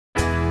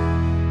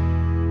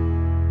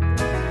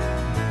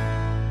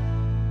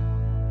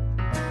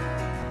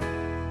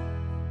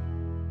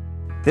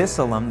This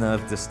Alumna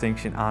of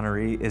Distinction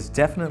honoree is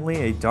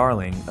definitely a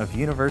darling of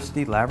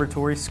University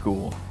Laboratory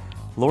School.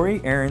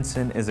 Lori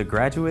Aronson is a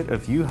graduate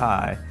of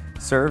U-High,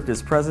 served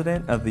as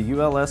president of the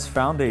ULS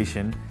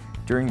Foundation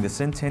during the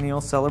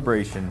centennial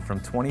celebration from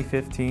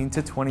 2015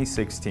 to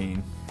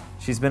 2016.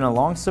 She's been a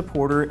long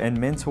supporter and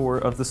mentor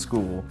of the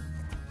school.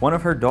 One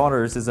of her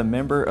daughters is a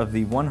member of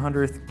the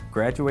 100th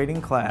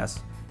graduating class,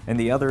 and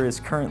the other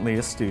is currently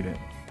a student.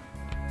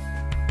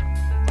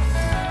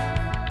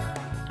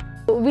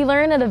 We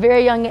learn at a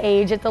very young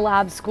age at the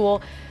lab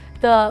school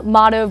the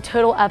motto of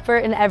total effort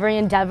in every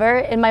endeavor,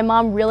 and my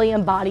mom really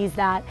embodies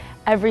that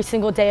every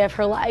single day of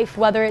her life,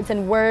 whether it's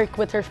in work,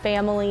 with her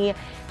family,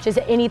 just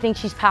anything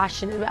she's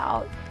passionate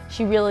about.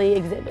 She really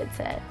exhibits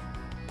it.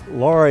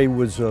 Lori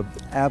was an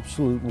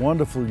absolute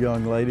wonderful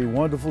young lady,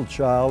 wonderful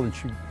child, and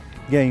she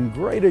gained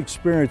great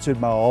experience in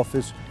my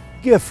office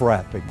gift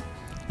wrapping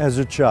as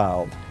a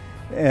child,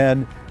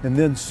 and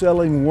then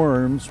selling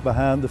worms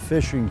behind the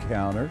fishing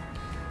counter,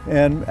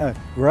 and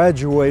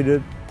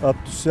graduated up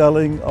to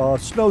selling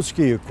snow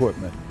ski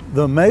equipment.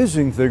 The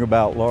amazing thing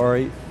about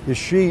Lori is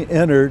she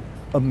entered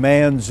a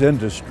man's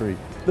industry,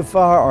 the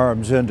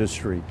firearms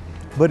industry,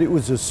 but it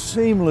was a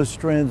seamless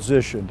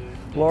transition.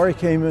 Lori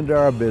came into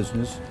our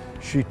business.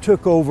 She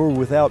took over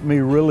without me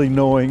really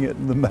knowing it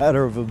in the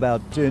matter of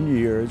about 10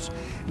 years,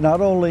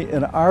 not only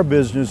in our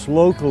business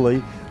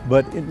locally,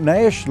 but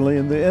nationally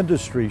in the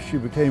industry. She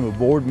became a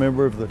board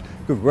member of the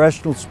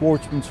Congressional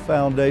Sportsmen's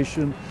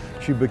Foundation.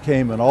 She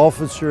became an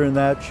officer in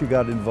that. She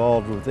got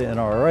involved with the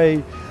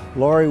NRA.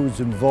 Lori was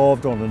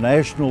involved on a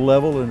national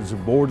level and is a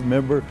board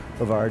member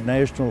of our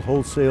National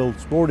Wholesale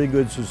Sporting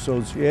Goods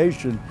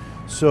Association.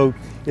 So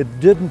it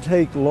didn't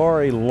take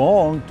Lori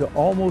long to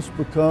almost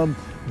become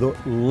the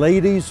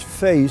ladies'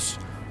 face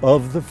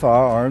of the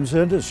firearms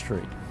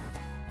industry.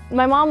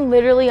 My mom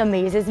literally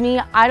amazes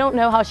me. I don't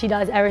know how she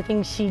does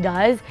everything she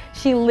does.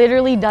 She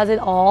literally does it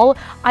all.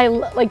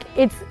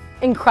 It's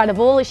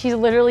incredible. She's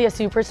literally a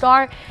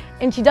superstar,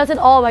 and she does it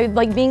all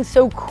by being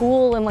so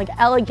cool and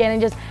elegant, and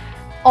just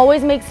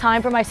always makes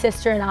time for my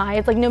sister and I.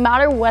 It's no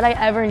matter what I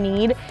ever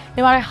need,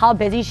 no matter how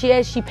busy she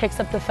is, she picks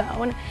up the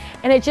phone.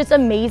 And it's just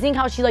amazing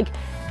how she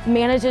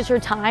manages her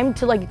time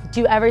to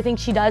do everything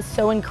she does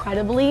so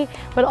incredibly,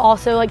 but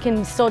also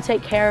can still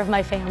take care of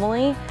my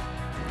family.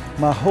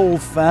 My whole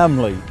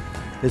family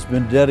has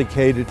been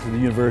dedicated to the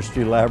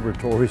University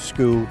Laboratory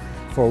School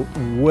for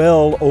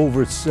well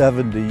over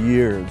 70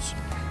 years.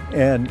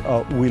 And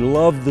we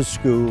love the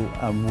school.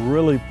 I'm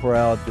really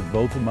proud that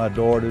both of my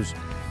daughters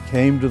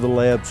came to the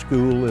lab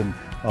school, and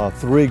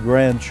 3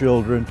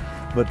 grandchildren.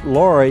 But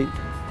Lori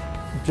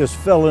just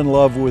fell in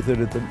love with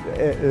it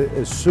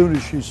as soon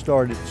as she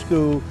started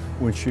school.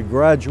 When she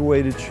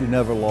graduated, she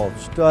never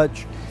lost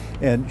touch.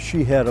 And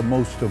she had a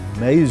most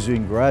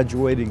amazing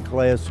graduating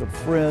class of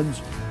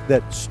friends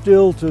that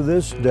still to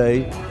this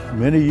day,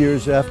 many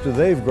years after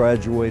they've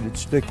graduated,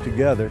 stick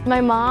together.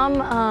 My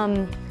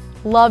mom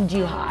loved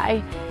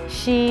U-High.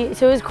 So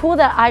it was cool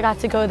that I got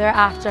to go there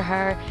after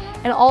her,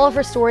 and all of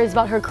her stories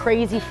about her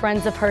crazy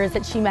friends of hers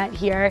that she met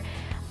here.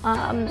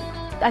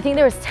 I think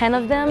there was 10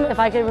 of them, if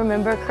I could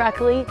remember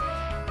correctly,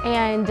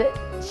 and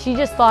she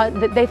just thought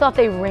that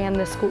they ran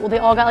the school. They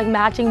all got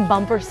matching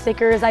bumper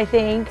stickers, I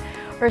think,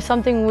 or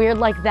something weird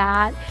like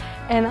that.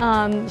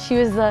 And she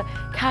was the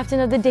captain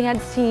of the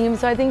dance team,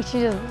 so I think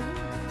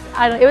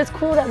it was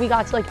cool that we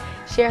got to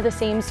share the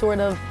same sort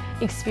of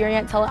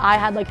experience. How I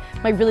had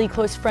my really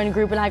close friend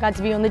group, and I got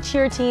to be on the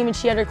cheer team, and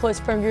she had her close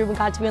friend group and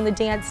got to be on the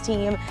dance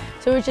team.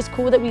 So it was just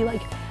cool that we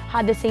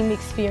had the same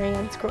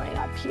experience growing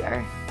up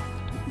here.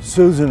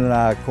 Susan and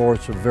I, of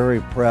course, are very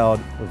proud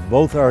of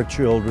both our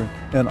children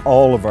and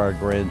all of our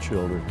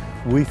grandchildren.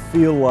 We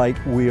feel like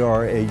we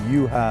are a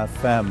U-High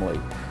family,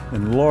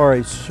 and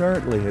Lori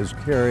certainly has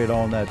carried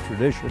on that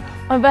tradition.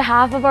 On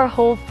behalf of our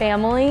whole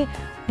family,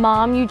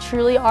 Mom, you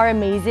truly are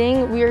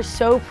amazing. We are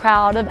so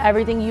proud of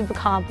everything you've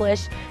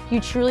accomplished.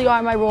 You truly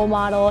are my role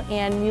model,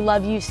 and we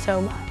love you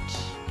so much.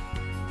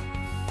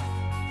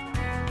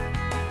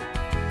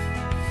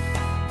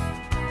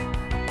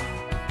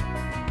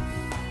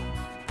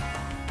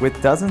 With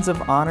dozens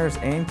of honors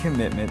and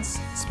commitments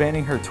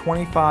spanning her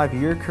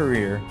 25-year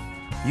career,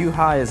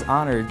 U-High is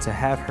honored to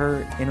have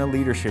her in a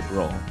leadership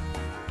role.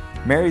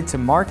 Married to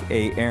Mark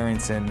A.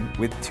 Aronson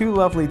with 2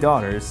 lovely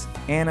daughters,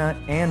 Anna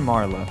and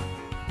Marla,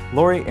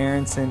 Lori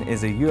Aronson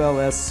is a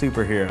ULS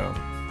superhero.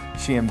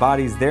 She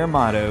embodies their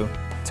motto,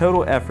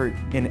 total effort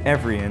in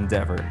every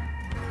endeavor.